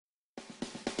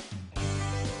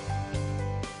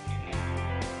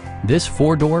This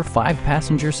four-door,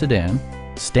 five-passenger sedan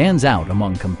stands out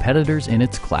among competitors in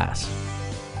its class.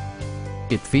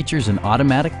 It features an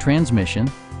automatic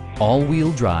transmission,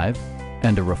 all-wheel drive,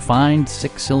 and a refined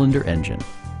six-cylinder engine.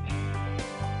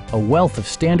 A wealth of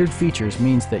standard features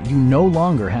means that you no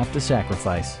longer have to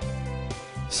sacrifice,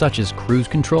 such as cruise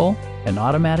control, an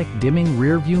automatic dimming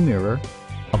rear-view mirror,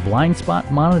 a blind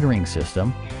spot monitoring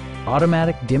system,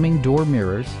 automatic dimming door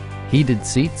mirrors, heated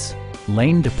seats,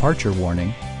 lane departure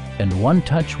warning, and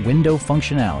one-touch window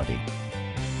functionality.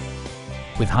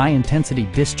 With high-intensity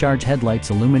discharge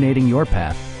headlights illuminating your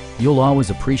path, you'll always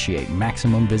appreciate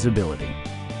maximum visibility.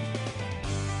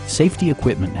 Safety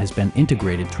equipment has been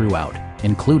integrated throughout,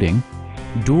 including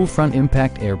dual front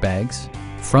impact airbags,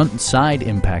 front and side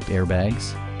impact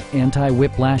airbags,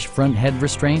 anti-whiplash front head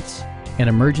restraints, an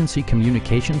emergency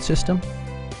communication system,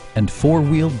 and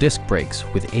four-wheel disc brakes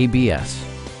with ABS.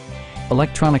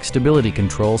 Electronic stability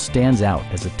control stands out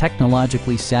as a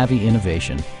technologically savvy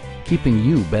innovation, keeping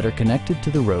you better connected to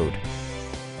the road.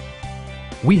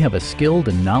 We have a skilled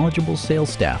and knowledgeable sales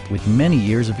staff with many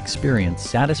years of experience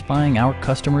satisfying our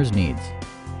customers' needs.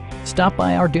 Stop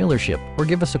by our dealership or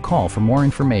give us a call for more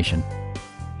information.